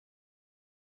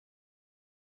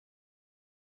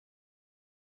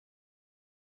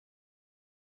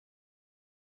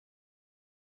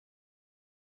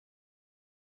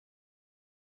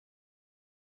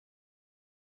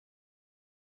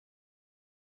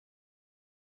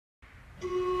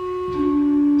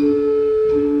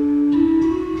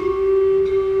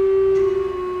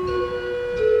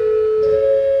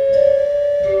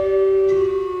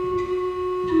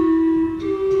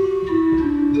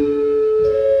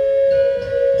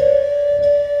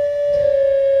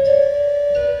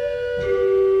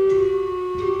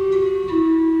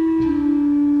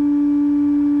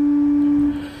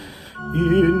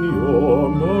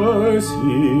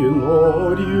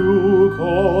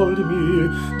enthralled me,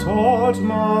 taught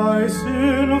my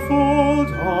sinful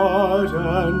heart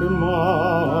and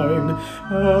mind,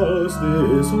 else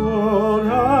this world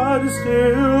had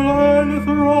still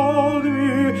enthralled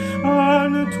me,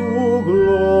 and to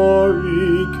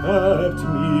glory kept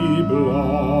me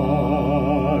blind.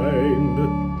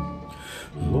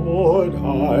 Lord,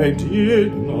 I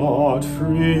did not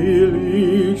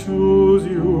freely choose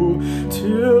you,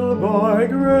 till by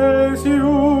grace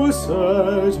you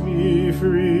set me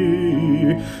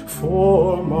free.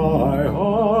 For my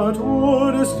heart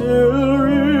would still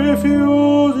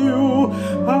refuse you,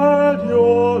 had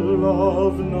your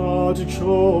love not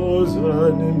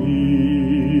chosen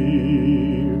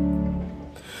me.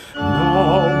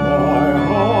 Now my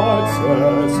heart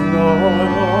says none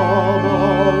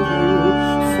above you,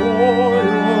 for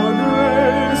your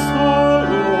grace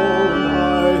alone I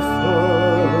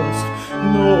thirst,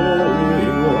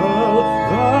 knowing well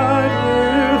that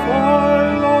if I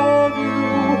love you,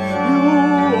 you,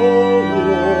 O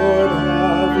Lord,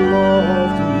 have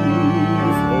loved me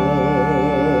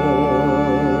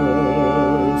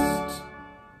first.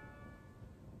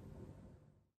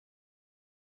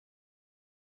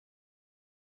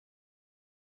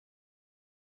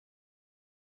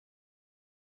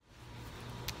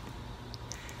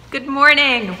 Good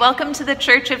morning. Welcome to the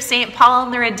Church of St. Paul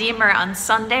and the Redeemer on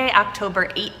Sunday, October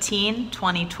 18,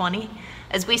 2020,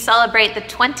 as we celebrate the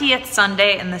 20th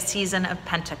Sunday in the season of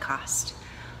Pentecost.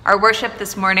 Our worship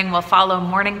this morning will follow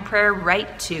morning prayer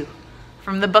Rite 2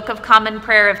 from the Book of Common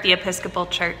Prayer of the Episcopal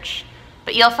Church,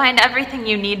 but you'll find everything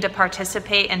you need to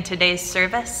participate in today's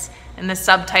service in the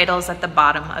subtitles at the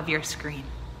bottom of your screen.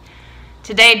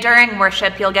 Today, during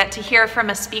worship, you'll get to hear from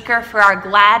a speaker for our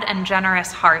Glad and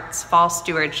Generous Hearts Fall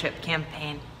Stewardship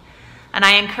campaign. And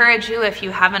I encourage you, if you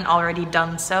haven't already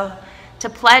done so, to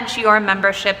pledge your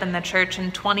membership in the church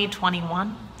in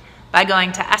 2021 by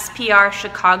going to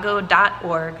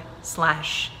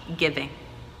sprchicago.org/giving.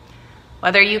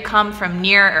 Whether you come from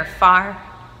near or far,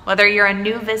 whether you're a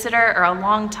new visitor or a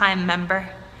longtime member,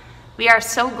 we are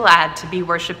so glad to be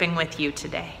worshiping with you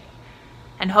today,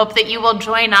 and hope that you will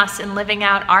join us in living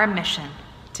out our mission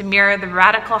to mirror the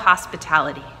radical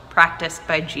hospitality practiced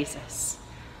by Jesus.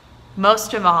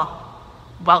 Most of all,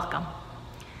 welcome.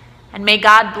 And may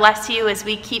God bless you as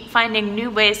we keep finding new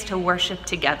ways to worship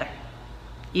together,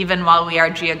 even while we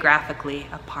are geographically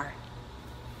apart.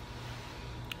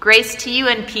 Grace to you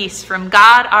and peace from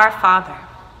God our Father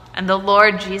and the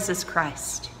Lord Jesus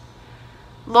Christ.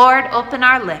 Lord, open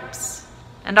our lips,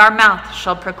 and our mouth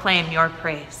shall proclaim your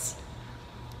praise.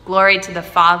 Glory to the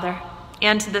Father,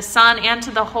 and to the Son, and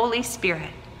to the Holy Spirit,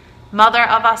 Mother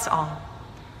of us all,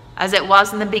 as it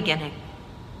was in the beginning,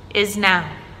 is now,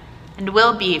 and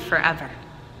will be forever.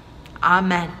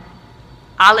 Amen.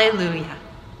 Alleluia.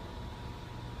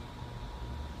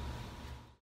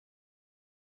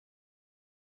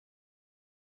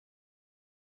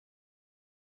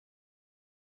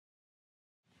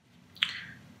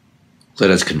 Let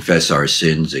us confess our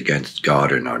sins against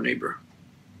God and our neighbor.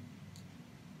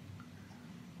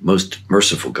 Most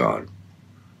merciful God,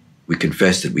 we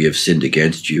confess that we have sinned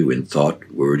against you in thought,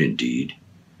 word, and deed,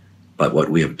 by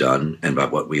what we have done and by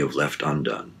what we have left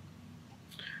undone.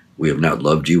 We have not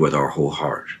loved you with our whole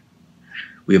heart.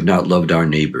 We have not loved our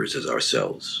neighbors as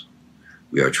ourselves.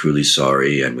 We are truly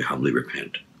sorry, and we humbly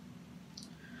repent.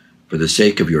 For the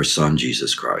sake of your Son,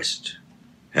 Jesus Christ,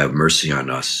 have mercy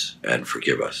on us and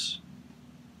forgive us,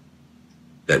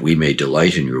 that we may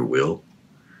delight in your will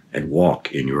and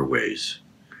walk in your ways,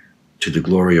 to the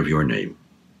glory of your name.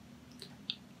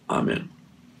 Amen.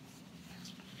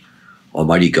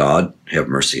 Almighty God, have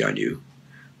mercy on you,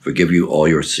 forgive you all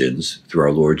your sins through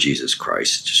our Lord Jesus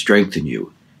Christ, strengthen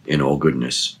you in all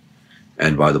goodness,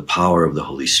 and by the power of the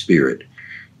Holy Spirit,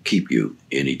 keep you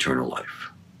in eternal life.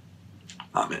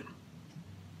 Amen.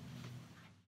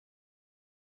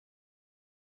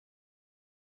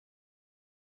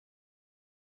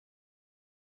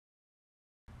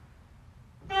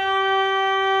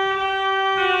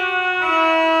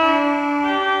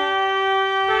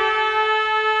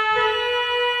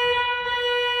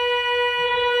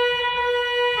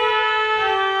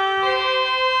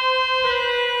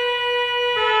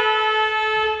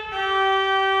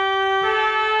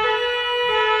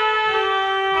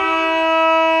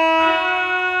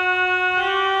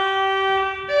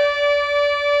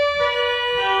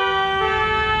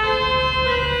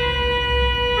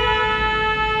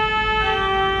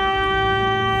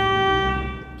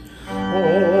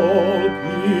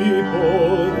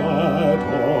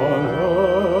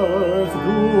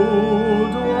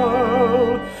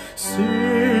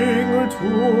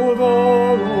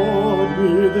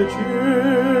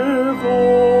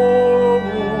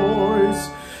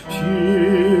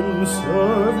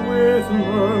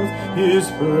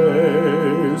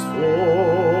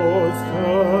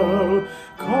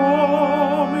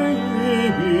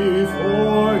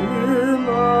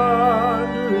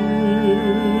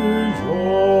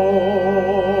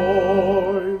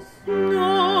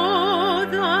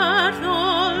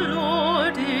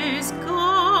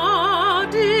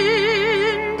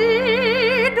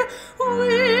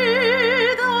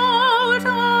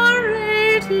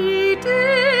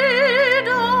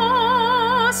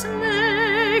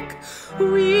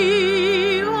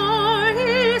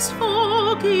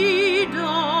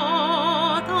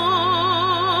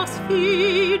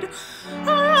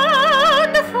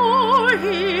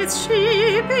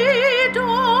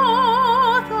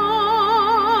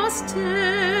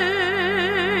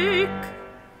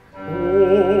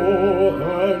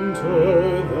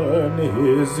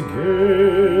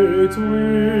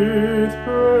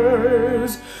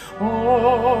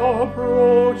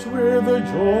 approach with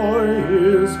joy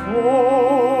his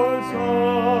courts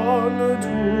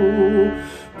unto.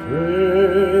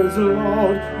 Praise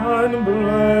loud and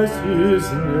bless his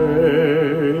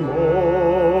name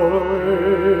always,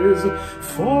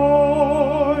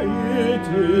 for it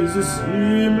is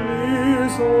seemly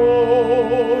so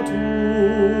to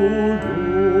do.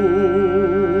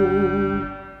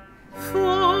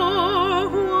 For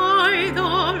why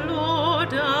the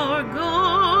Lord our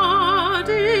God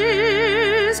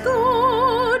is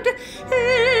good,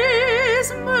 his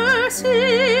mercy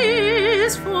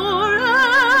is forever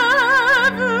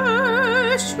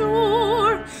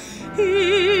sure,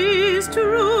 his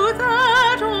truth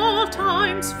at all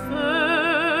times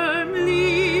firmly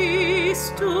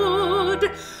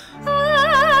stood,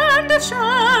 and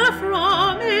shall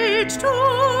from age to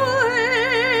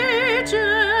age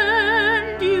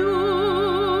endure.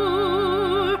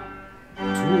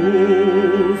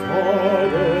 To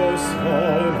Father,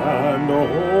 Son, and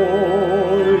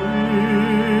Holy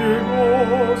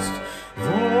Ghost,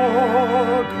 the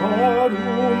God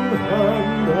whom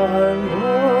heaven and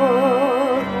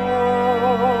earth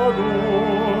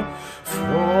adore,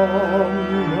 from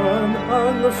men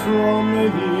and from the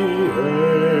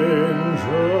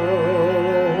angels,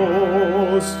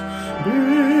 be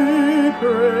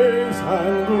praise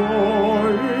and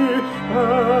glory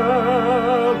evermore.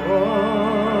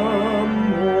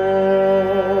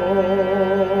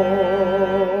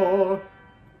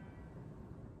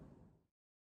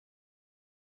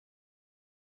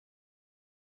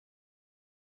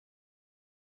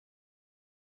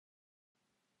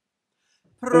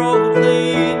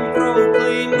 Proclaim,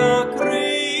 proclaim the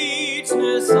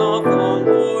greatness of the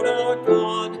Lord our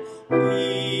God.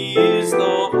 He is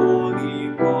the Holy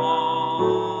One.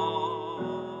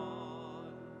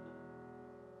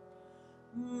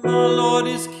 The Lord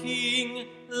is King,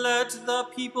 let the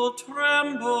people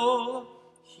tremble.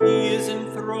 He is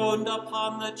enthroned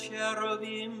upon the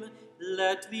cherubim,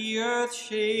 let the earth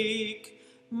shake.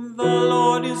 The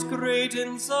Lord is great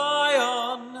in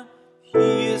Zion,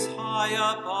 he is high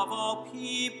above all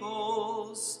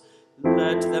peoples.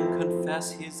 Let them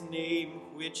confess his name,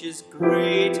 which is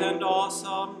great and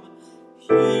awesome. He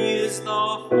is the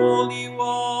Holy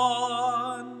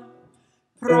One.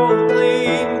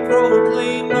 Proclaim,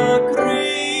 proclaim the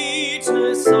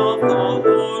greatness of the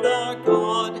Lord our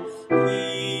God.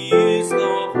 He is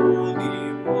the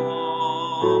Holy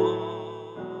One.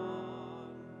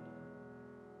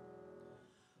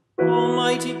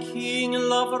 Almighty King,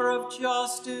 lover of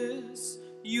justice,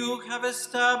 you have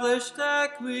established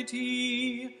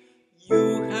equity.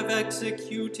 You have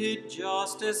executed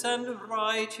justice and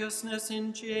righteousness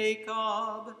in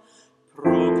Jacob.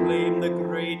 Proclaim the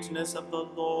greatness of the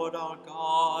Lord our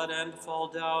God and fall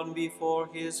down before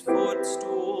his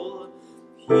footstool.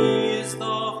 He is the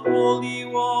Holy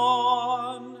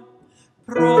One.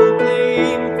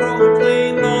 Proclaim,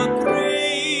 proclaim the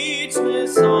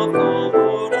greatness of the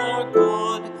Lord our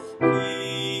God.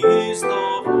 He is the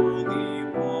Holy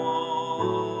One.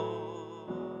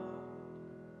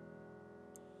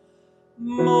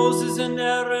 Moses and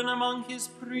Aaron among his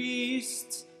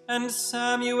priests, and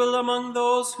Samuel among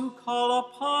those who call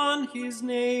upon his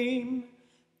name.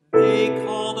 They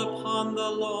called upon the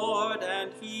Lord,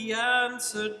 and he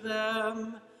answered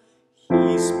them.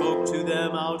 He spoke to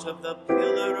them out of the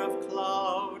pillar of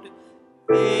cloud.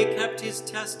 They kept his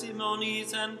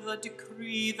testimonies and the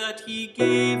decree that he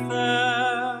gave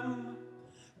them.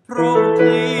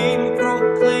 Proclaim,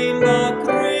 proclaim the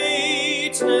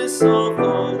greatness of the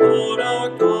Lord our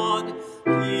God.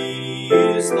 He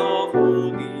is the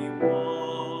Holy One.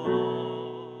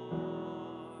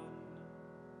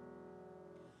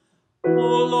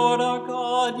 O Lord our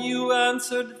God, you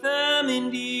answered them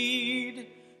indeed.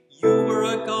 You were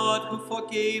a God who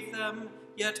forgave them,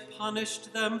 yet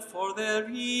punished them for their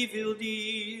evil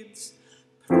deeds.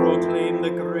 Proclaim the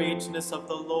greatness of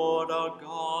the Lord our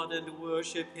God and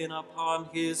worship him upon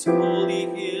his holy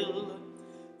hill.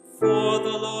 For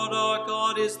the Lord our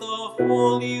God is the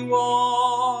Holy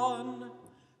One.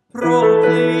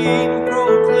 Proclaim,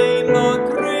 proclaim the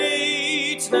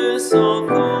greatness of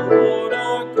the Lord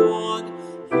our God.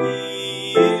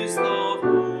 He is the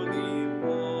Holy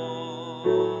One.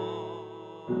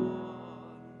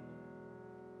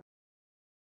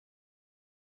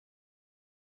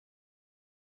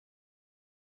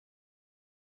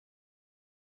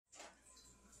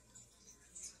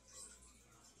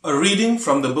 A reading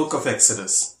from the book of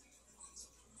Exodus.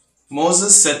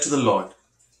 Moses said to the Lord,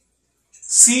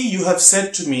 "See, you have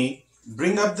said to me,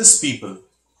 'Bring up this people,'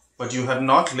 but you have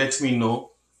not let me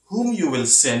know whom you will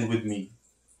send with me.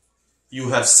 You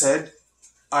have said,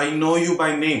 I know you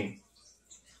by name,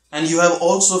 and you have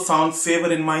also found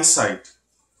favor in my sight.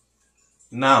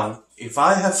 Now, if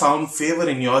I have found favor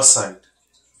in your sight,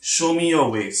 show me your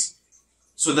ways,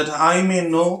 so that I may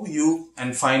know you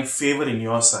and find favor in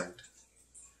your sight.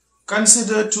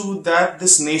 Consider too that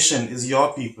this nation is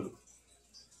your people.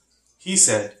 He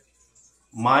said,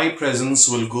 my presence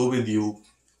will go with you,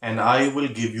 and I will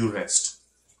give you rest.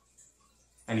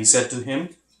 And he said to him,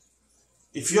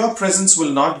 if your presence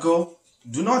will not go,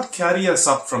 do not carry us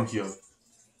up from here.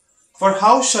 For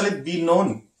how shall it be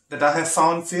known that I have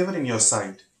found favor in your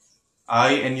sight,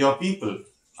 I and your people,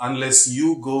 unless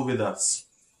you go with us?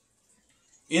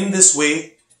 In this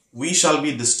way we shall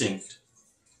be distinct,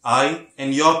 I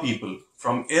and your people,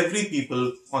 from every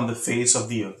people on the face of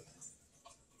the earth.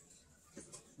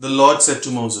 The Lord said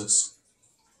to Moses,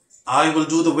 I will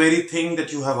do the very thing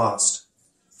that you have asked,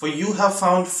 for you have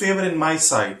found favor in my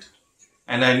sight,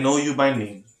 and I know you by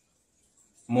name.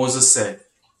 Moses said,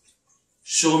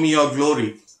 show me your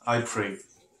glory, I pray.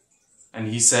 And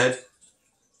he said,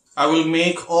 I will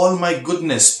make all my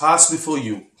goodness pass before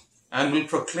you, and will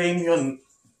proclaim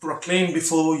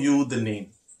before you the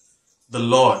name, the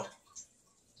Lord.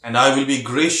 And I will be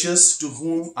gracious to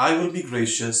whom I will be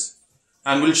gracious,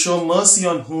 and will show mercy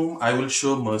on whom I will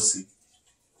show mercy.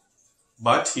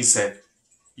 But he said,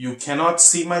 you cannot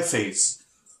see my face,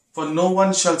 for no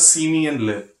one shall see me and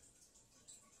live.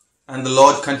 And the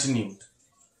Lord continued,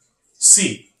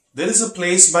 see, there is a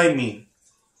place by me,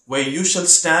 where you shall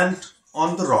stand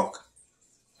on the rock,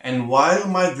 and while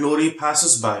my glory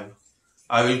passes by,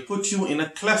 I will put you in a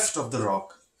cleft of the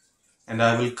rock, and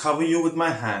I will cover you with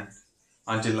my hand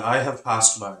until I have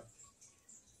passed by.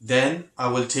 Then I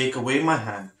will take away my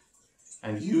hand,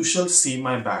 and you shall see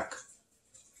my back,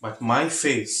 but my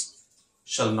face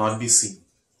shall not be seen.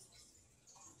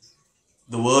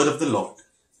 The word of the Lord.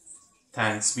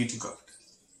 Thanks be to God.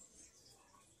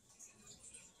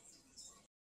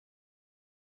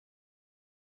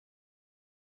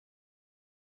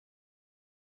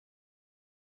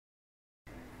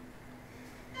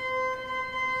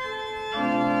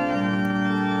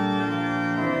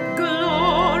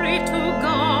 Glory to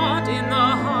God in the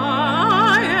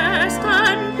highest,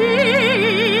 and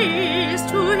peace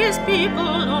to his people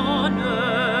on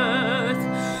earth.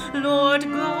 Lord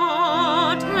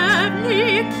God,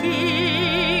 heavenly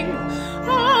King,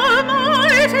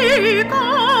 almighty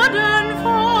God and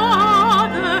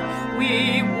Father,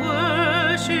 we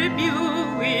worship you,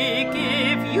 we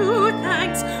give you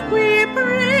thanks, we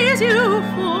praise you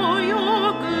for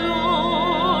your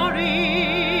glory.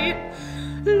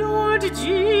 Lord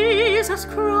Jesus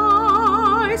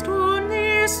Christ,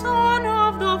 only Son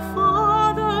of the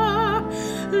Father,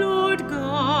 Lord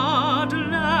God,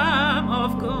 Lamb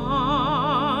of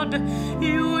God,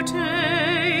 you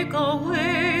take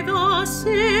away the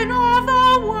sin of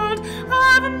the world.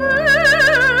 Have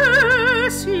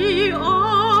mercy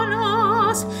on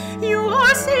us. You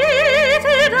are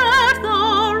seated at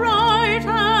the right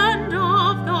hand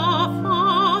of the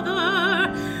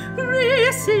Father.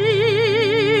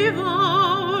 Receive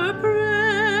our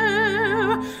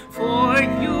prayer, for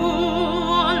you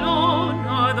alone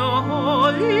are the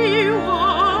Holy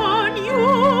One. You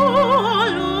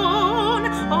alone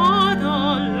are the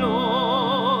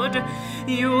Lord.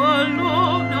 You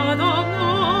alone are the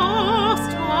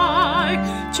Most High.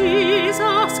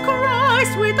 Jesus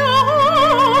Christ with the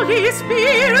Holy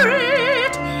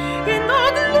Spirit, in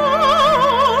the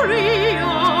glory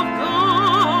of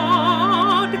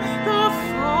God the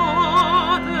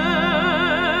Father.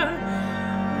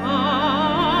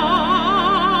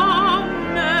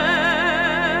 Amen.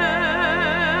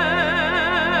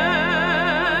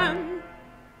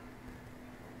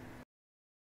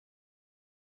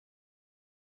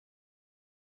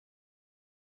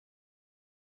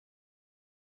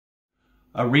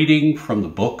 A reading from the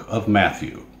book of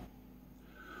Matthew.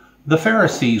 The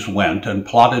Pharisees went and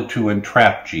plotted to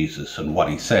entrap Jesus in what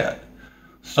he said.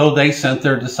 So they sent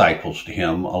their disciples to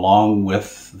him along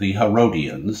with the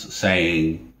Herodians,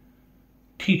 saying,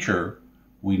 Teacher,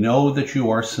 we know that you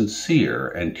are sincere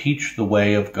and teach the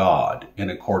way of God in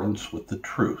accordance with the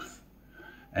truth,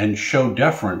 and show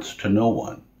deference to no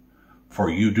one, for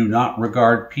you do not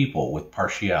regard people with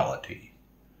partiality.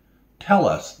 Tell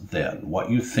us, then, what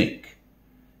you think.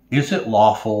 Is it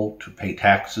lawful to pay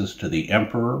taxes to the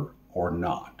emperor or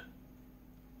not?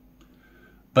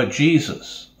 But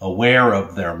Jesus, aware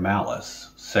of their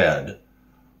malice, said,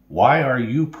 Why are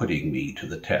you putting me to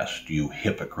the test, you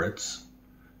hypocrites?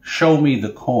 Show me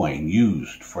the coin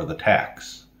used for the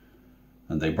tax.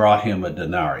 And they brought him a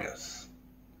denarius.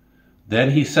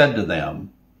 Then he said to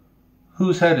them,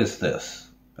 Whose head is this,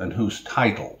 and whose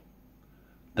title?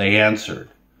 They answered,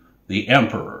 "The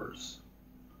emperor's."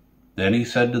 Then he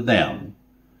said to them,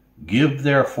 "Give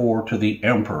therefore to the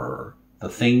emperor the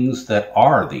things that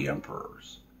are the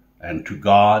emperor's, and to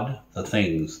God the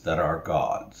things that are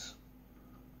God's."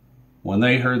 When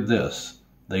they heard this,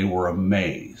 they were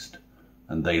amazed,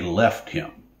 and they left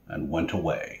him and went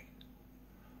away.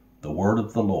 The word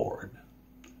of the Lord.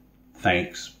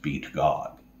 Thanks be to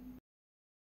God.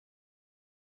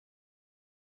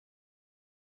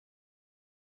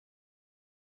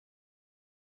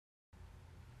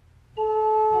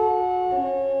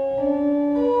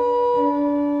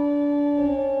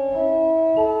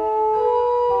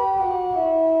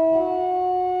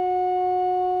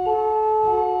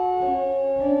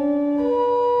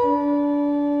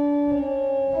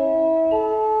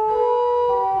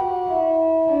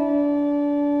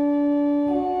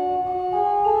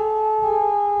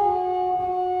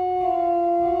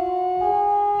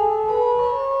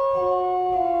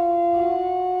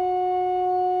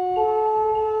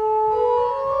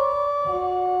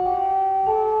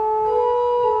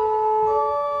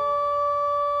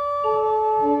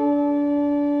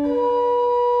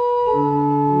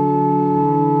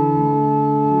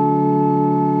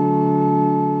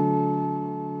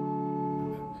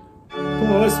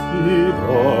 Blessed be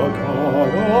the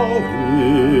God of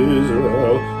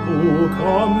Israel, who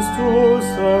comes to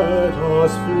set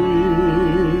us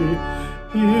free.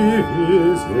 He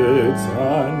visits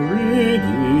and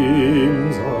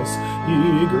redeems us. He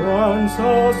grants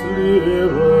us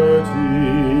liberty.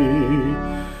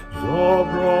 The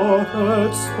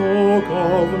prophets spoke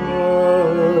of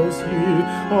mercy,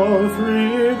 of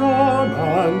freedom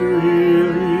and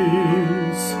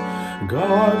release.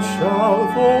 God shall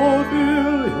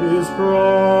fulfill his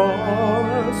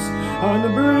promise and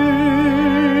bring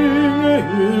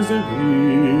his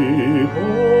people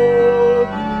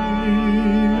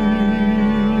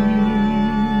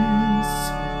peace.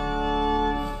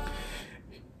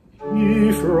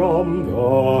 He from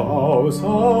the house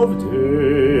of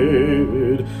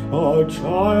David a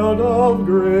child of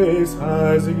grace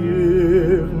has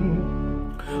given.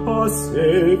 A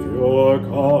Savior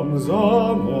comes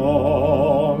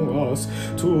among us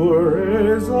to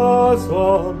raise us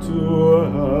up to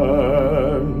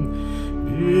heaven.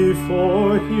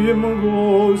 Before him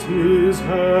goes his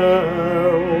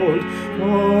herald,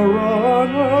 the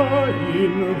runner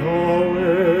in the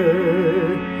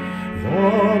way, the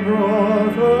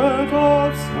prophet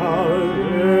of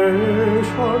salvation,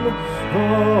 the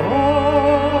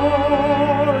harbinger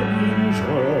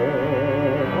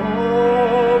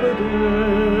of day.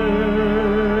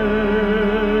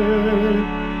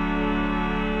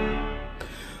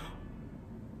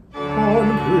 On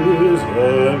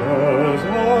prisoners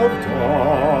of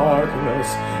darkness,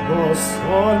 the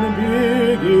sun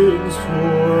begins to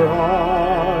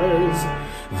rise.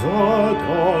 The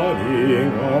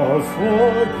dawning of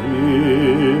forgiveness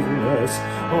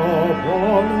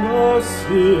upon the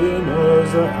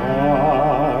sinner's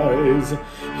eyes.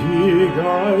 He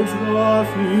guides the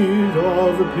feet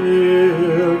of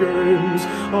pilgrims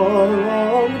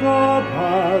along the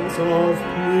paths of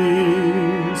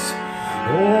peace.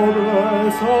 Oh,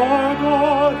 bless our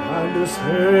God and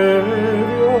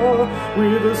Savior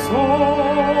with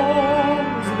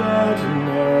songs that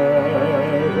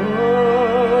never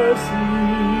cease.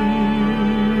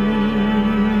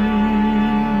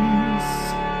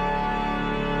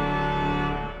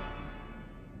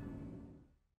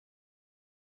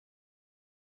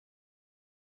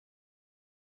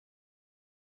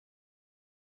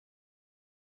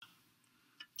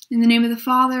 In the name of the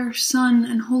Father, Son,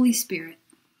 and Holy Spirit,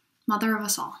 Mother of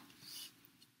us all.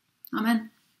 Amen.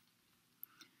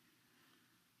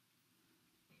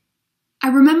 I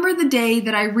remember the day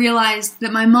that I realized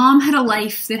that my mom had a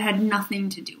life that had nothing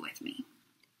to do with me.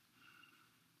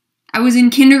 I was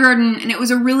in kindergarten, and it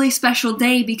was a really special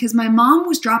day because my mom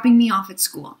was dropping me off at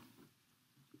school.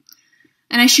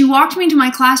 And as she walked me to my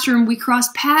classroom, we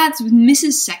crossed paths with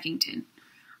Mrs. Seckington,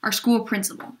 our school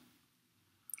principal.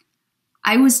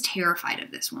 I was terrified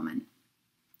of this woman.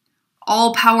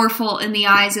 All-powerful in the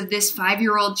eyes of this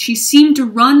 5-year-old, she seemed to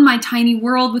run my tiny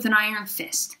world with an iron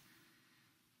fist.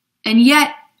 And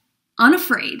yet,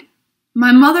 unafraid,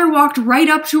 my mother walked right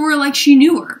up to her like she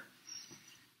knew her.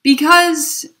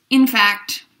 Because, in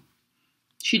fact,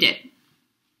 she did.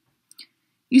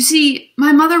 You see,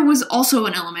 my mother was also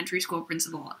an elementary school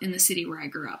principal in the city where I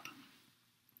grew up.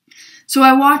 So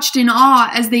I watched in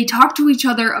awe as they talked to each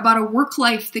other about a work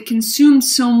life that consumed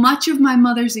so much of my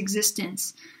mother's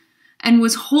existence and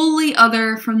was wholly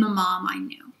other from the mom I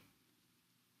knew.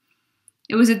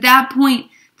 It was at that point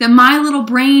that my little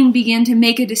brain began to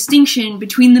make a distinction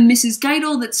between the Mrs.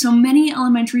 Geidel that so many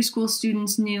elementary school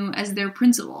students knew as their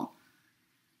principal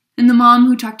and the mom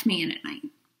who tucked me in at night.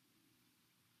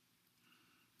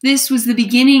 This was the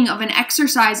beginning of an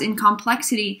exercise in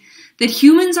complexity that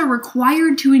humans are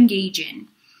required to engage in,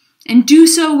 and do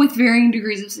so with varying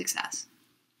degrees of success.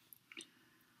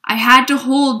 I had to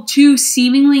hold two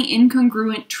seemingly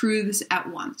incongruent truths at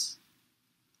once.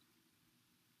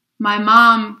 My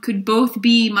mom could both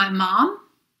be my mom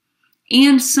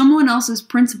and someone else's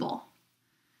principal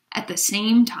at the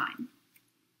same time.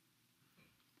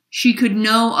 She could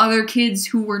know other kids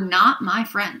who were not my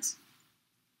friends.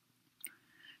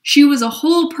 She was a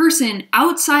whole person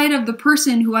outside of the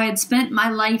person who I had spent my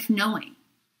life knowing.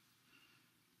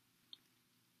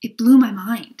 It blew my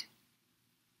mind.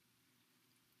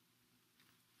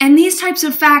 And these types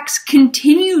of facts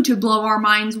continue to blow our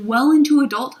minds well into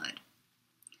adulthood.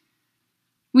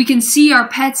 We can see our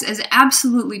pets as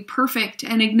absolutely perfect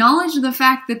and acknowledge the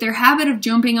fact that their habit of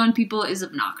jumping on people is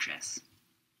obnoxious.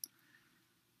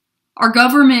 Our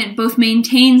government both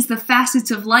maintains the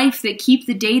facets of life that keep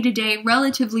the day-to-day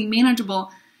relatively manageable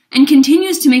and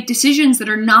continues to make decisions that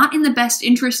are not in the best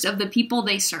interest of the people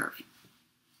they serve.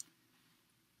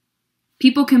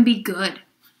 People can be good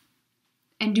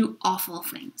and do awful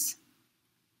things.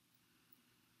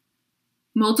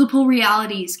 Multiple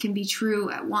realities can be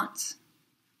true at once.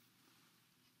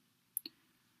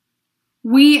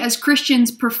 We as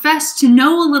Christians profess to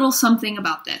know a little something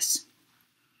about this,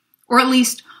 or at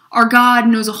least our God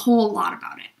knows a whole lot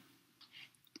about it.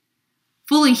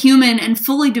 Fully human and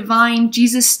fully divine,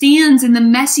 Jesus stands in the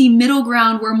messy middle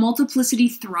ground where multiplicity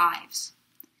thrives.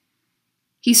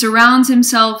 He surrounds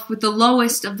himself with the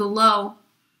lowest of the low,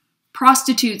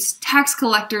 prostitutes, tax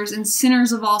collectors, and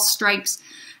sinners of all stripes,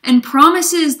 and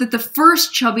promises that the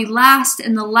first shall be last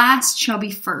and the last shall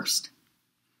be first.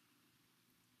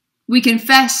 We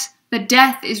confess that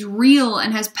death is real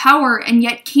and has power and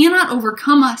yet cannot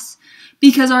overcome us,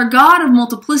 because our God of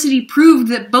multiplicity proved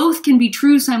that both can be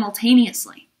true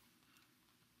simultaneously.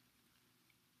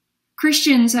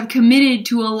 Christians have committed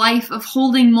to a life of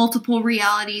holding multiple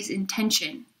realities in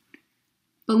tension,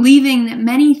 believing that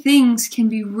many things can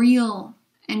be real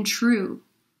and true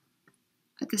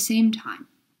at the same time.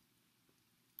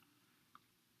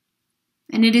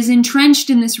 And it is entrenched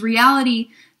in this reality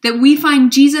that we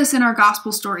find Jesus in our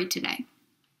gospel story today.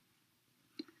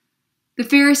 The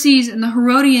Pharisees and the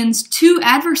Herodians, two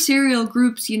adversarial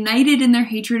groups united in their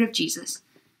hatred of Jesus,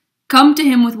 come to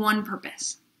him with one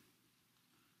purpose: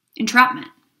 entrapment.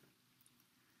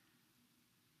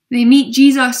 They meet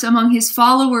Jesus among his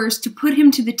followers to put him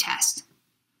to the test,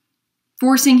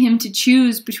 forcing him to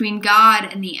choose between God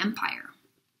and the empire,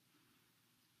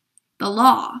 the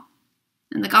law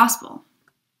and the gospel.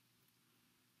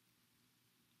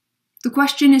 The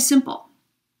question is simple.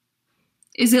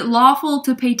 Is it lawful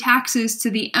to pay taxes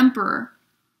to the emperor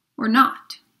or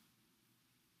not?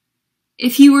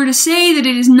 If he were to say that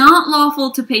it is not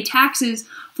lawful to pay taxes,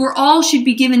 for all should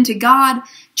be given to God,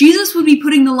 Jesus would be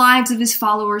putting the lives of his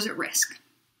followers at risk.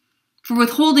 For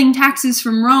withholding taxes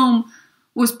from Rome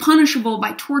was punishable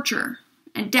by torture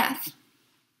and death.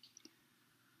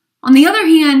 On the other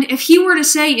hand, if he were to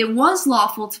say it was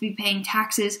lawful to be paying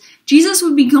taxes, Jesus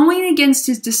would be going against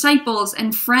his disciples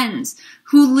and friends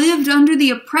who lived under the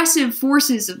oppressive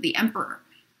forces of the emperor,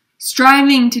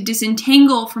 striving to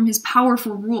disentangle from his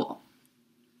powerful rule.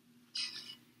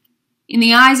 In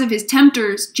the eyes of his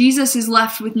tempters, Jesus is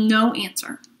left with no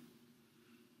answer.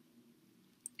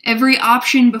 Every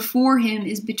option before him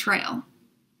is betrayal.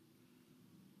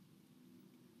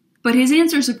 But his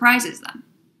answer surprises them.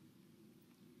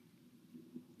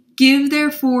 Give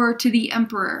therefore to the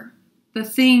emperor the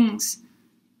things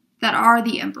that are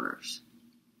the emperor's,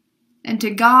 and to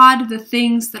God the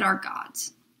things that are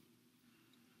God's.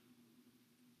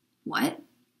 What?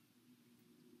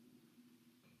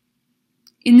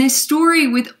 In this story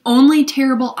with only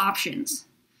terrible options,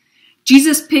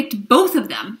 Jesus picked both of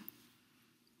them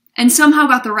and somehow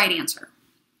got the right answer.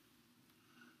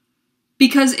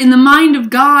 Because in the mind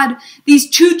of God, these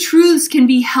two truths can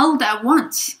be held at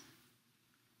once.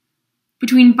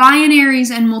 Between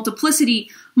binaries and multiplicity,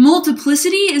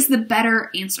 multiplicity is the better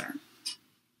answer.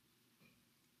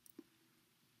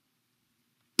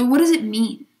 But what does it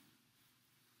mean?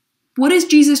 What is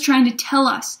Jesus trying to tell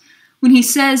us when he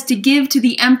says to give to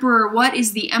the emperor what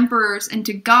is the emperor's and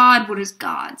to God what is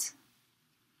God's?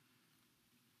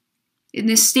 In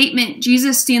this statement,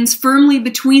 Jesus stands firmly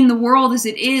between the world as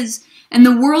it is and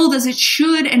the world as it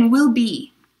should and will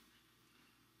be.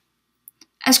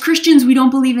 As Christians, we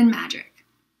don't believe in magic.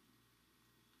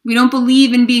 We don't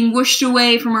believe in being whooshed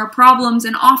away from our problems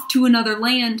and off to another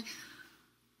land.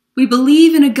 We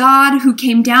believe in a God who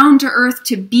came down to earth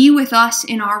to be with us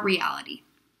in our reality,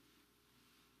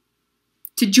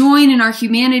 to join in our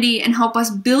humanity and help us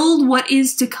build what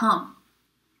is to come.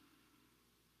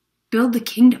 Build the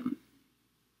kingdom.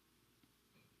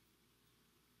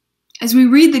 As we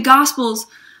read the Gospels,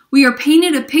 we are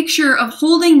painted a picture of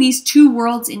holding these two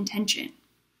worlds in tension.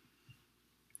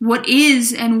 What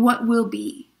is and what will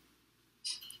be.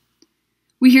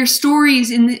 We hear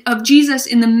stories of Jesus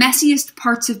in the messiest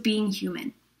parts of being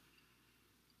human.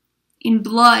 In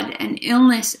blood and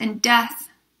illness and death.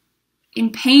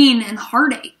 In pain and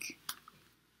heartache.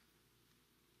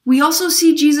 We also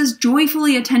see Jesus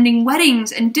joyfully attending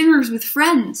weddings and dinners with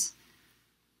friends.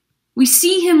 We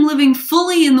see him living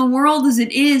fully in the world as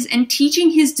it is and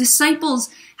teaching his disciples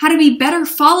how to be better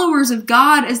followers of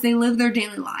God as they live their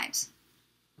daily lives.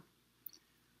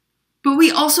 But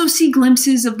we also see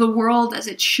glimpses of the world as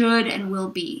it should and will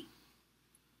be.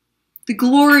 The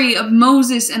glory of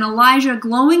Moses and Elijah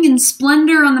glowing in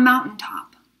splendor on the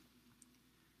mountaintop.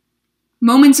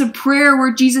 Moments of prayer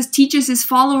where Jesus teaches his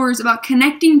followers about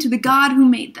connecting to the God who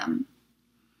made them.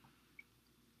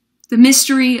 The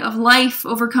mystery of life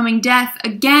overcoming death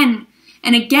again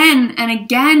and again and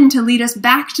again to lead us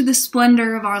back to the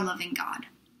splendor of our loving God.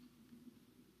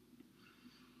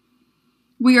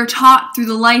 We are taught through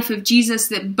the life of Jesus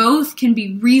that both can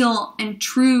be real and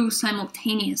true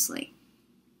simultaneously.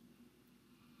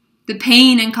 The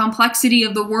pain and complexity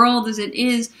of the world as it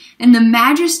is, and the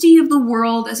majesty of the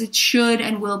world as it should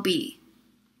and will be.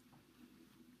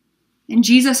 And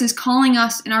Jesus is calling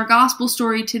us in our gospel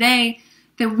story today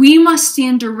that we must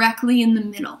stand directly in the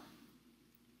middle,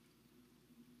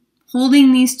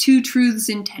 holding these two truths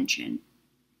in tension.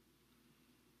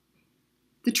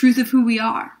 The truth of who we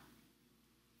are,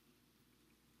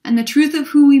 and the truth of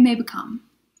who we may become.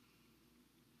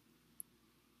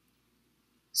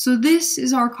 So this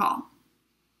is our call,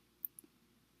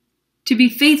 to be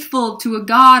faithful to a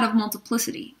God of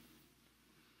multiplicity,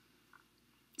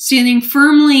 standing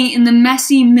firmly in the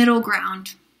messy middle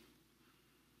ground,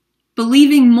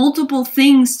 believing multiple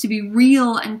things to be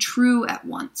real and true at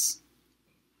once.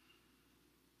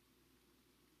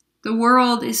 The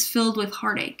world is filled with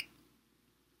heartache,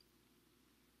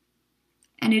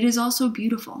 and it is also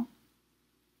beautiful.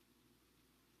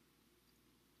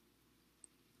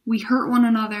 We hurt one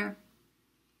another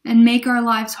and make our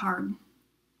lives hard.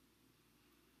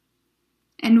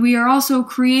 And we are also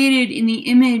created in the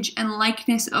image and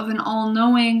likeness of an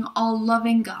all-knowing,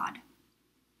 all-loving God.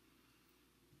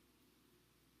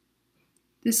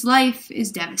 This life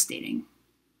is devastating.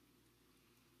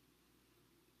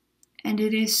 And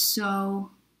it is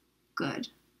so good.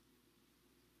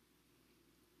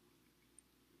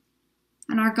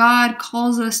 And our God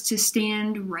calls us to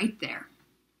stand right there,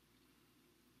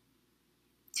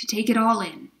 to take it all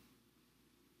in,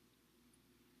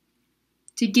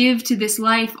 to give to this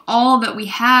life all that we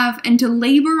have, and to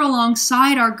labor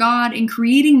alongside our God in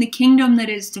creating the kingdom that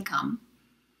is to come.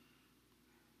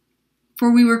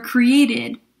 For we were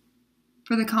created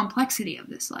for the complexity of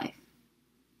this life.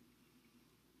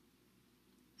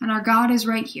 And our God is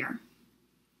right here,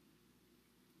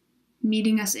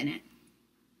 meeting us in it.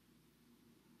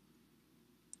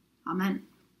 Amen.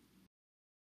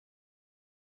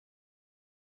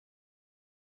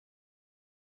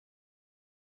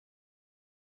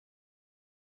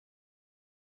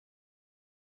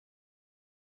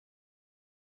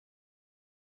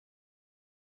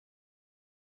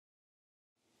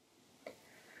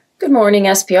 Good morning,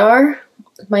 SPR.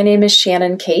 My name is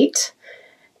Shannon Kate,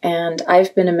 and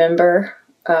I've been a member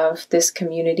of this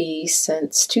community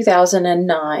since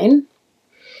 2009.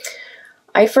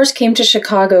 I first came to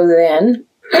Chicago then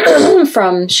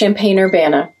from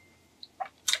Champaign-Urbana,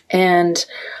 and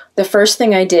the first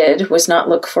thing I did was not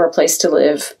look for a place to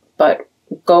live, but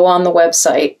go on the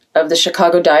website of the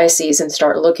Chicago Diocese and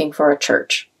start looking for a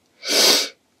church.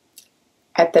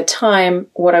 At the time,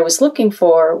 what I was looking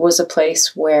for was a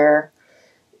place where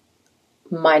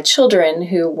my children,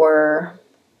 who were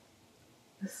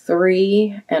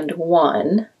 3 and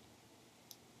 1,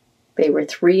 they were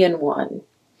 3 and 1,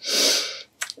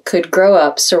 could grow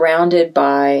up surrounded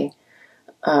by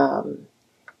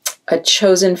a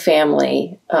chosen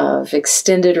family of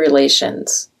extended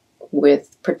relations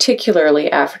with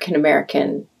particularly African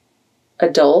American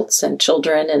adults and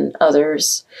children and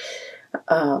others,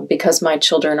 because my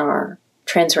children are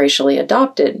transracially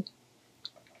adopted.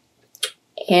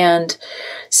 And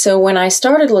so when I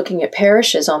started looking at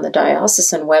parishes on the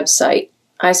diocesan website,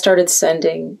 I started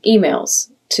sending emails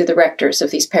to the rectors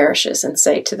of these parishes and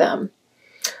say to them,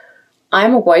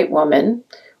 I'm a white woman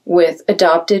with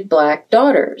adopted black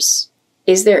daughters.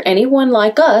 Is there anyone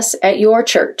like us at your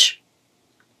church?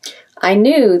 I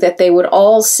knew that they would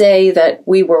all say that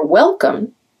we were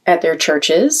welcome at their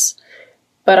churches,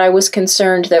 but I was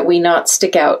concerned that we not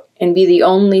stick out and be the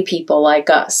only people like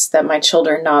us, that my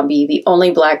children not be the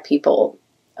only black people,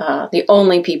 the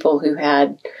only people who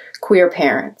had queer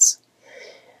parents.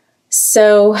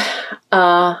 So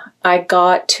I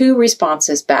got 2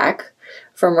 responses back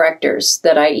from rectors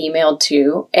that I emailed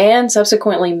to, and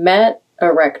subsequently met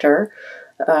a rector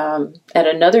at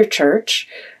another church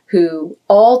who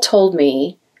all told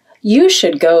me, you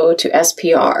should go to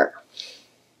SPR.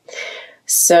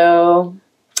 So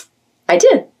I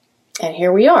did, and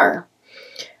here we are.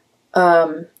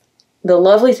 The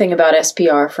lovely thing about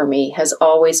SPR for me has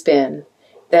always been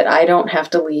that I don't have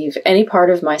to leave any part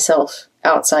of myself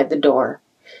outside the door.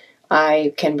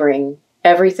 I can bring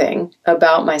everything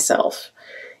about myself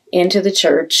into the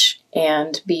church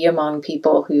and be among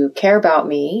people who care about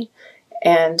me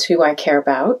and who I care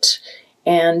about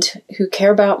and who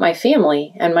care about my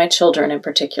family and my children in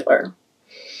particular.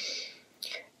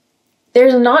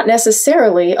 There's not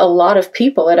necessarily a lot of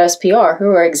people at SPR who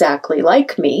are exactly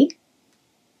like me,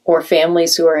 or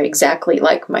families who are exactly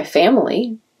like my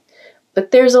family,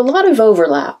 but there's a lot of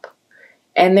overlap,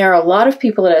 and there are a lot of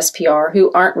people at SPR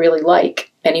who aren't really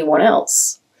like anyone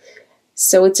else.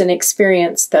 So it's an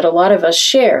experience that a lot of us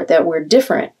share, that we're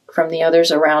different from the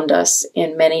others around us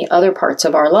in many other parts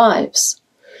of our lives.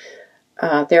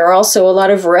 There are also a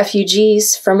lot of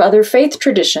refugees from other faith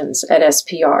traditions at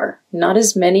SPR, not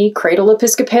as many cradle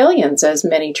Episcopalians as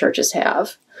many churches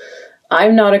have.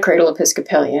 I'm not a cradle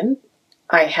Episcopalian.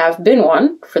 I have been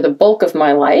one for the bulk of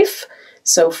my life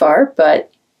so far,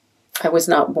 but I was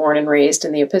not born and raised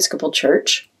in the Episcopal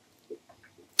Church.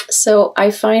 So I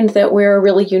find that we're a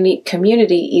really unique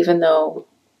community, even though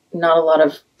not a lot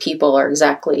of people are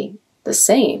exactly the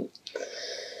same.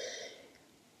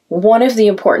 One of the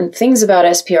important things about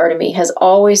SPR to me has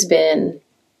always been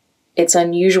its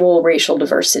unusual racial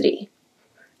diversity.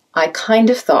 I kind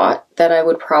of thought that I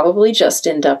would probably just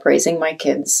end up raising my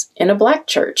kids in a black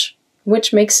church,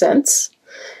 which makes sense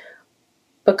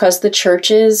because the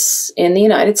churches in the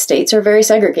United States are very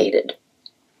segregated.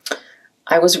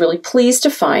 I was really pleased to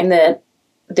find that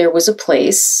there was a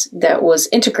place that was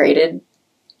integrated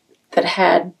that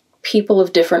had people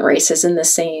of different races in the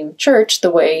same church, the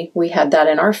way we had that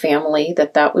in our family,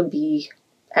 that would be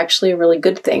actually a really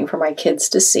good thing for my kids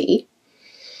to see.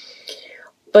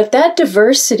 But that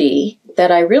diversity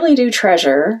that I really do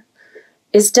treasure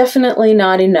is definitely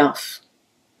not enough.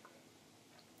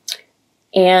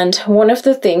 And one of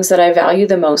the things that I value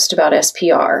the most about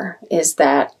SPR is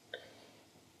that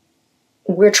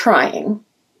we're trying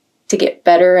to get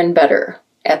better and better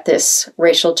at this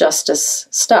racial justice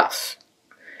stuff.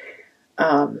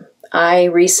 I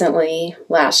recently,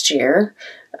 last year,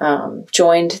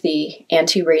 joined the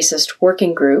anti-racist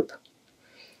working group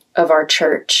of our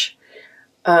church.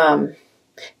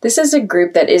 This is a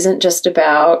group that isn't just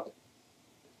about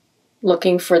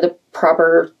looking for the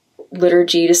proper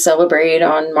liturgy to celebrate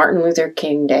on Martin Luther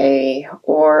King Day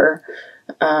or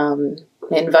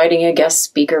inviting a guest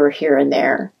speaker here and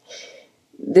there.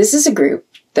 This is a group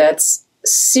that's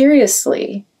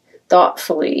seriously,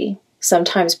 thoughtfully,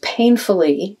 sometimes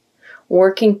painfully,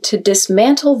 working to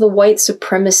dismantle the white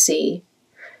supremacy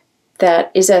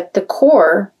that is at the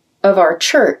core of our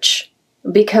church,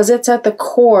 because it's at the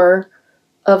core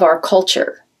of our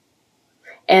culture.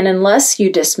 And unless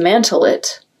you dismantle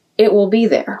it, it will be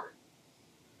there.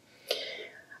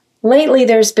 Lately,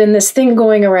 there's been this thing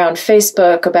going around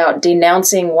Facebook about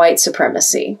denouncing white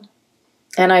supremacy.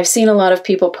 And I've seen a lot of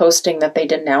people posting that they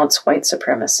denounce white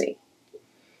supremacy.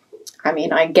 I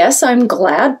mean, I guess I'm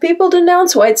glad people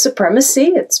denounce white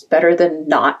supremacy. It's better than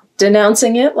not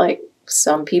denouncing it, like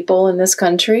some people in this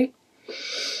country.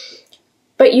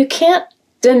 But you can't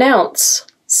denounce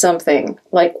something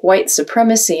like white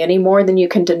supremacy any more than you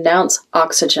can denounce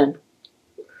oxygen.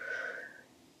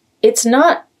 It's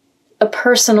not a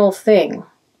personal thing.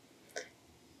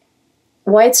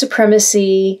 White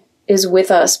supremacy is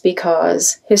with us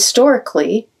because,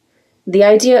 historically, the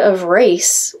idea of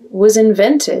race was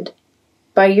invented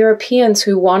by Europeans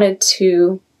who wanted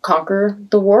to conquer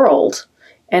the world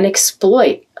and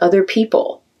exploit other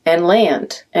people and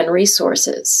land and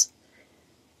resources.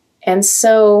 And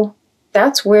so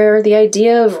that's where the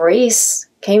idea of race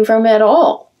came from at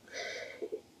all.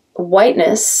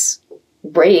 Whiteness,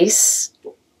 race,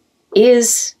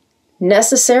 is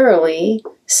necessarily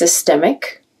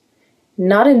systemic,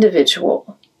 not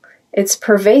individual. It's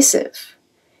pervasive.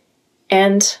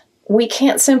 And we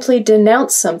can't simply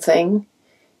denounce something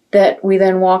that we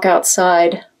then walk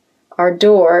outside our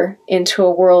door into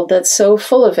a world that's so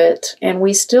full of it, and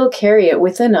we still carry it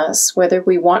within us, whether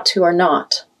we want to or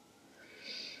not.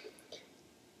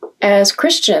 As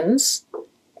Christians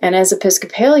and as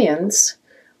Episcopalians,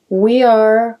 we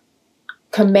are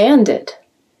commanded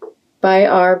by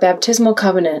our baptismal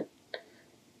covenant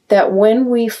that when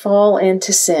we fall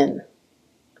into sin,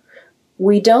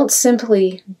 we don't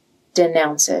simply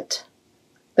denounce it,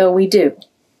 though we do,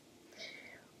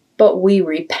 but we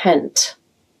repent.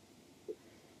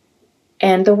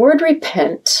 And the word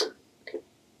repent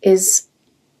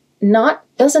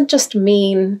doesn't just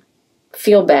mean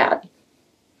feel bad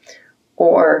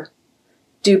or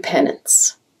do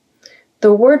penance.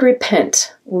 The word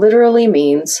repent literally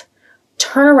means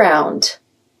turn around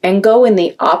and go in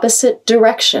the opposite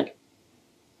direction.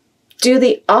 Do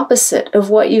the opposite of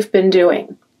what you've been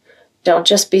doing. Don't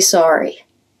just be sorry.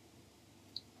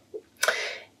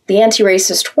 The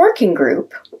Anti-Racist Working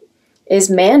Group is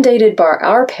mandated by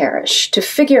our parish to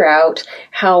figure out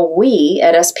how we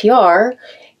at SPR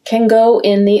can go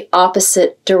in the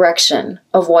opposite direction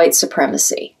of white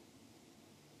supremacy.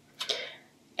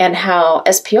 And how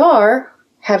SPR,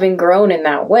 having grown in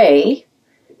that way,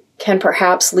 can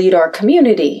perhaps lead our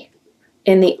community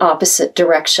in the opposite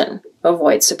direction of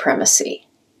white supremacy.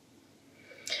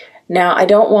 Now, I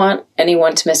don't want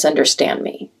anyone to misunderstand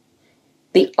me.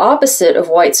 The opposite of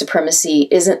white supremacy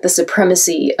isn't the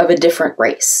supremacy of a different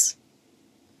race.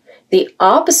 The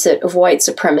opposite of white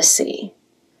supremacy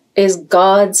is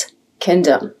God's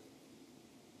kingdom.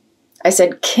 I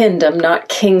said kingdom, not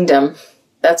kingdom.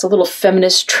 That's a little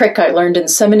feminist trick I learned in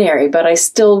seminary, but I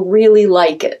still really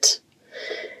like it.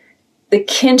 The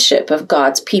kinship of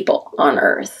God's people on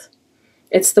earth.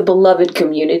 It's the beloved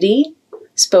community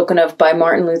spoken of by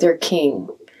Martin Luther King.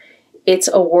 It's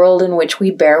a world in which we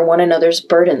bear one another's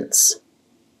burdens.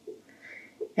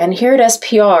 And here at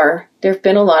SPR, there have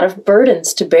been a lot of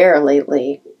burdens to bear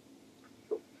lately.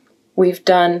 We've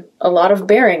done a lot of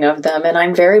bearing of them, and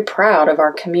I'm very proud of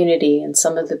our community and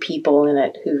some of the people in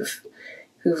it who've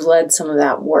led some of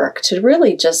that work to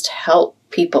really just help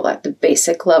people at the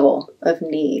basic level of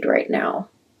need right now.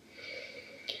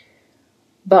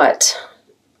 But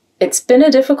it's been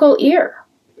a difficult year,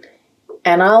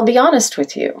 and I'll be honest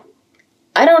with you.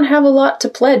 I don't have a lot to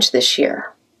pledge this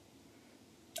year.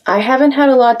 I haven't had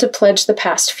a lot to pledge the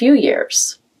past few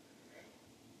years.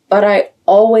 But I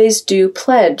always do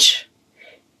pledge.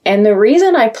 And the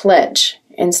reason I pledge,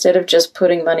 instead of just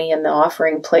putting money in the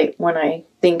offering plate when I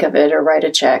think of it or write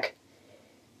a check,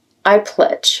 I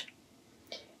pledge.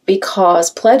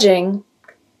 Because pledging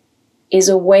is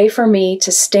a way for me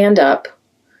to stand up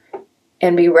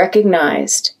and be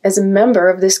recognized as a member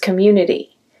of this community.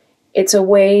 It's a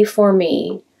way for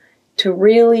me to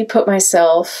really put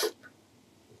myself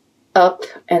up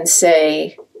and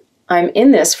say, I'm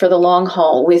in this for the long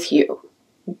haul with you.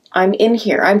 I'm in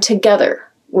here. I'm together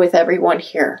with everyone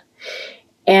here.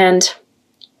 And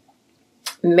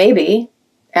maybe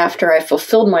after I've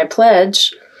fulfilled my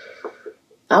pledge,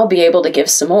 I'll be able to give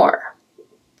some more.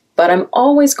 But I'm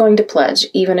always going to pledge,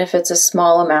 even if it's a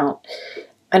small amount.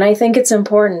 And I think it's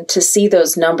important to see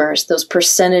those numbers, those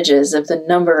percentages of the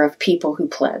number of people who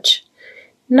pledge.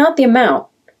 Not the amount,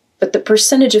 but the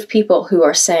percentage of people who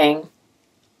are saying,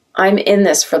 I'm in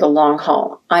this for the long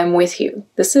haul. I'm with you.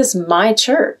 This is my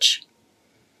church.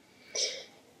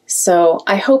 So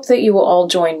I hope that you will all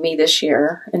join me this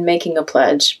year in making a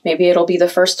pledge. Maybe it'll be the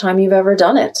first time you've ever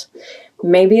done it.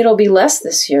 Maybe it'll be less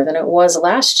this year than it was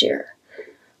last year.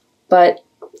 But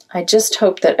I just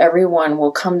hope that everyone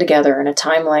will come together in a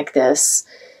time like this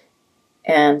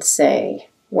and say,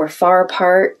 we're far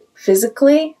apart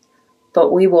physically,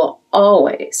 but we will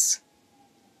always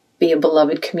be a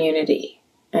beloved community,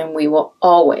 and we will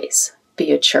always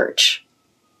be a church.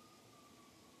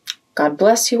 God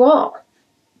bless you all.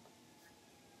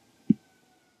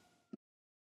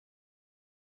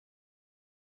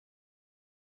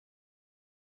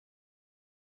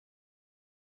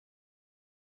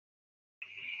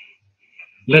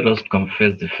 Let us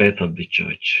confess the faith of the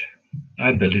Church.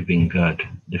 I believe in God,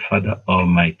 the Father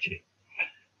Almighty,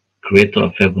 creator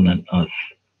of heaven and earth.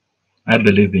 I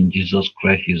believe in Jesus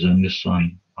Christ, his only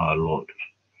Son, our Lord.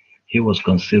 He was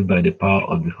conceived by the power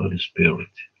of the Holy Spirit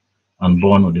and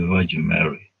born of the Virgin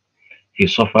Mary. He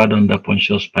suffered under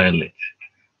Pontius Pilate,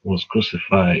 was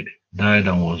crucified, died,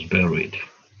 and was buried.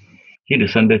 He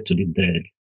descended to the dead.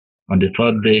 On the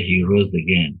third day he rose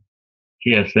again.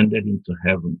 He ascended into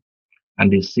heaven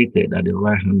and is seated at the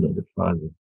right hand of the Father.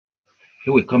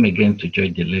 He will come again to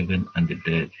judge the living and the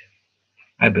dead.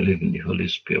 I believe in the Holy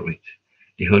Spirit,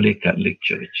 the Holy Catholic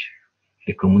Church,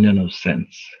 the communion of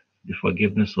saints, the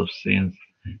forgiveness of sins,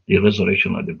 the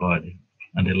resurrection of the body,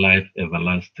 and the life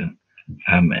everlasting.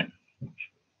 Amen.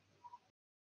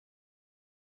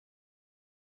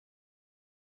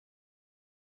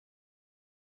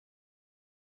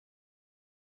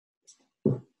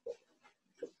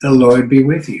 The Lord be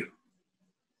with you.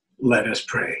 Let us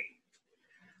pray.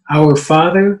 Our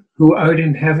Father, who art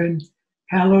in heaven,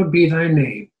 hallowed be thy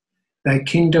name. Thy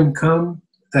kingdom come,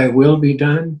 thy will be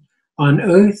done, on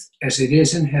earth as it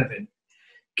is in heaven.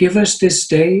 Give us this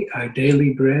day our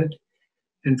daily bread,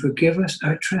 and forgive us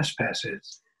our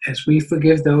trespasses, as we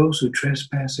forgive those who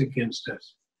trespass against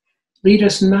us. Lead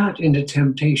us not into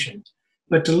temptation,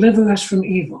 but deliver us from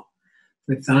evil.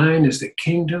 For thine is the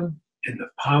kingdom, and the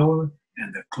power,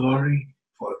 and the glory,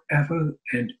 forever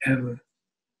and ever.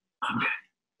 Amen.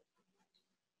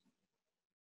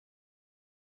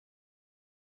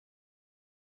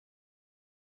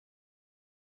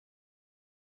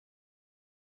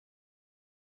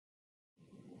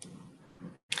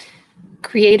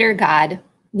 Creator God,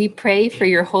 we pray for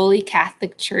your holy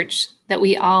Catholic Church that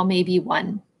we all may be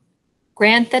one.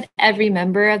 Grant that every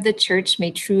member of the Church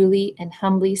may truly and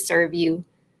humbly serve you,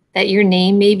 that your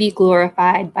name may be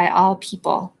glorified by all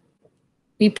people.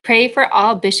 We pray for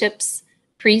all bishops,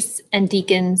 priests, and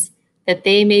deacons, that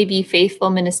they may be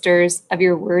faithful ministers of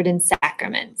your word and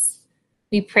sacraments.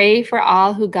 We pray for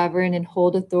all who govern and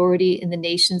hold authority in the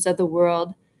nations of the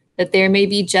world, that there may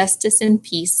be justice and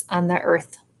peace on the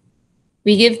earth.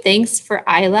 We give thanks for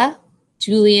Isla,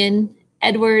 Julian,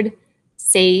 Edward,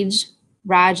 Sage,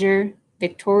 Roger,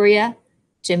 Victoria,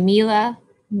 Jamila,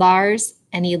 Lars,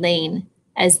 and Elaine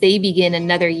as they begin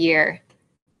another year,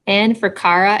 and for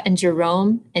Cara and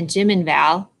Jerome and Jim and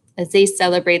Val as they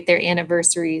celebrate their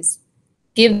anniversaries.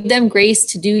 Give them grace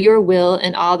to do your will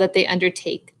in all that they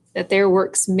undertake, that their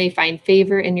works may find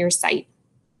favor in your sight.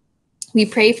 We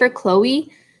pray for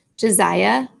Chloe,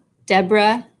 Josiah,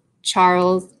 Deborah,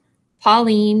 Charles,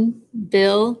 Pauline,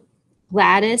 Bill,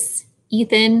 Gladys,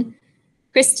 Ethan,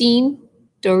 Christine,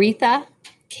 Doretha,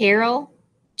 Carol,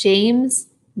 James,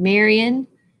 Marion,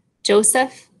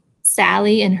 Joseph,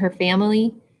 Sally and her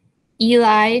family,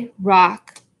 Eli,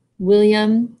 Rock,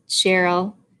 William,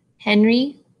 Cheryl,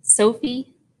 Henry,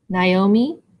 Sophie,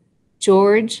 Naomi,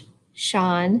 George,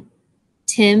 Sean,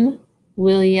 Tim,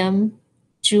 William,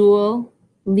 Jewel,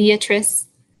 Leatrice,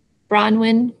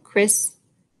 Bronwyn, Chris,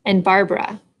 and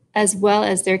Barbara, as well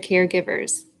as their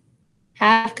caregivers.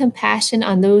 Have compassion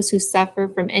on those who suffer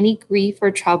from any grief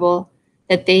or trouble,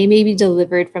 that they may be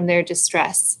delivered from their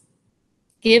distress.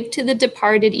 Give to the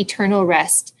departed eternal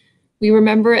rest. We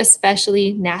remember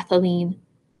especially Nathalie.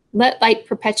 Let light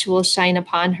perpetual shine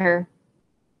upon her.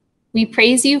 We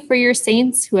praise you for your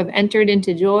saints who have entered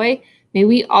into joy. May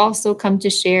we also come to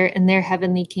share in their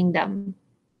heavenly kingdom.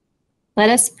 Let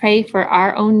us pray for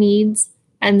our own needs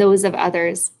and those of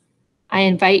others. I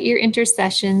invite your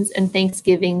intercessions and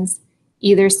thanksgivings,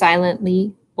 either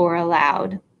silently or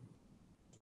aloud.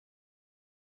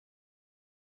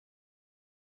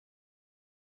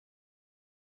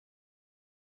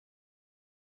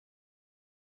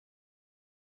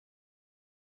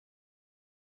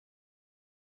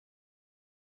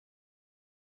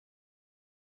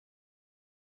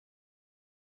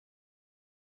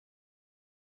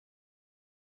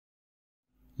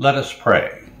 Let us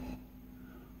pray.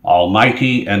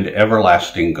 Almighty and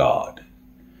everlasting God,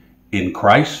 in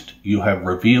Christ you have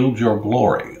revealed your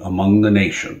glory among the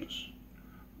nations.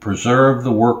 Preserve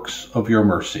the works of your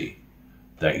mercy,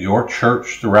 that your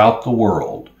church throughout the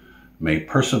world may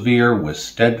persevere with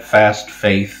steadfast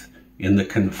faith in the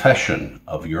confession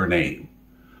of your name.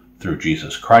 Through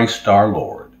Jesus Christ our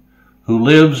Lord, who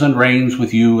lives and reigns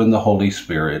with you in the Holy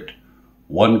Spirit,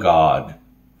 one God,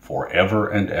 forever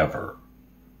and ever.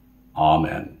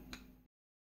 Amen.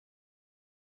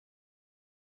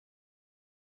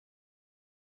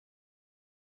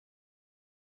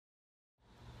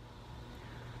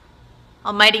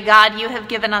 Almighty God, you have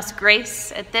given us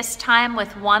grace at this time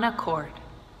with one accord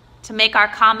to make our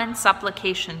common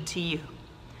supplication to you.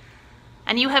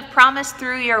 And you have promised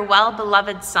through your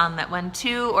well-beloved Son that when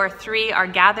 2 or 3 are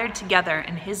gathered together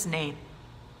in his name,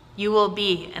 you will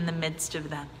be in the midst of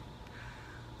them.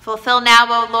 Fulfill now,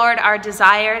 O Lord, our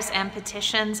desires and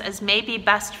petitions as may be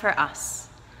best for us,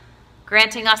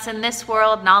 granting us in this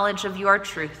world knowledge of your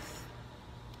truth,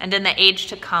 and in the age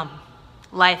to come,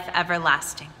 life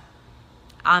everlasting.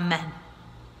 Amen.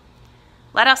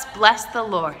 Let us bless the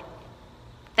Lord.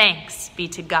 Thanks be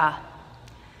to God.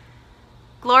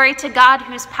 Glory to God,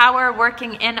 whose power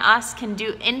working in us can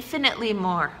do infinitely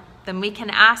more than we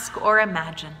can ask or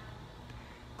imagine.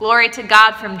 Glory to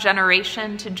God from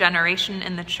generation to generation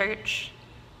in the church,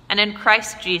 and in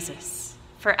Christ Jesus,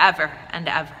 forever and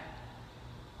ever.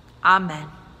 Amen.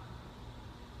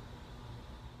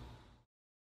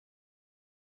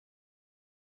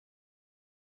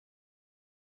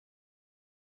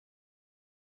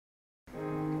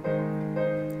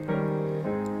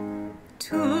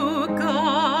 To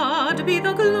God be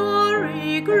the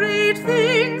glory, great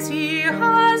things he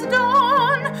has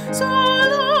done. So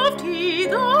loved he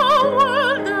the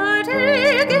world that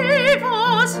he gave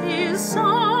us his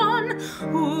Son,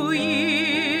 who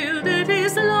yielded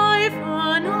his life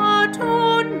an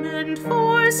atonement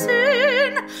for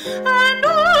sin, and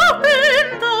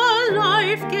opened the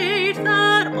life gate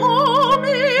that all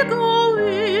may go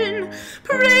in.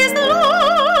 Praise the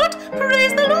Lord,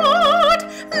 praise the Lord,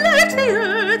 let the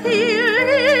earth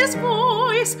hear his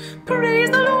voice.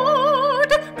 Praise the Lord,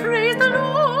 praise the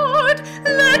Lord,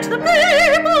 let the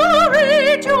people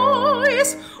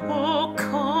rejoice. Oh,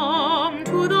 come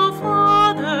to the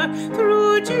Father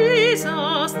through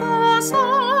Jesus the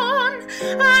Son,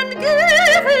 and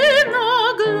give him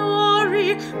the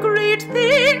glory, great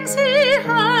things he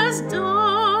has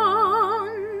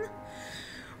done.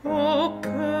 Oh,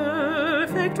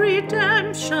 perfect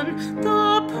redemption,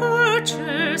 the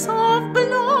purchase of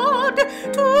blood,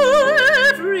 to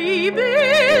every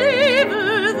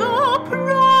believer the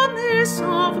promise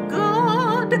of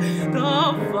God.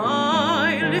 The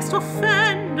vilest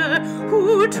offender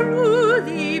who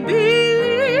truly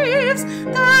believes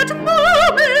that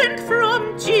moment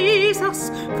from Jesus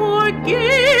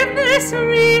forgiveness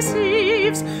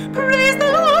receives. Praise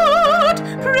the Lord,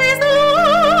 praise the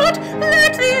Lord,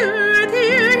 let the earth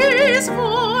hear his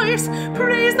voice.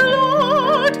 Praise the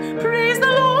Lord, praise the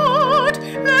Lord,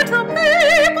 let the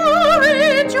people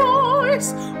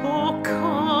rejoice. Oh,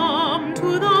 come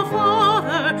to the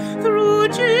Father through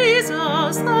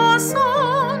Jesus the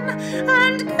Son,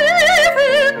 and give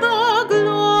him the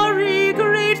glory,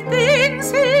 great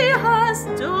things he has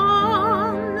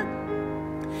done.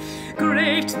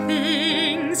 Great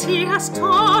things he has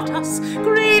taught us,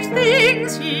 great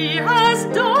things he has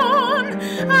done,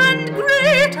 and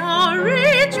great our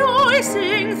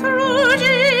rejoicing through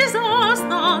Jesus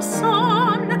the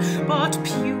Son. But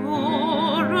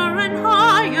purer and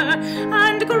higher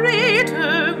and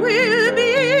greater will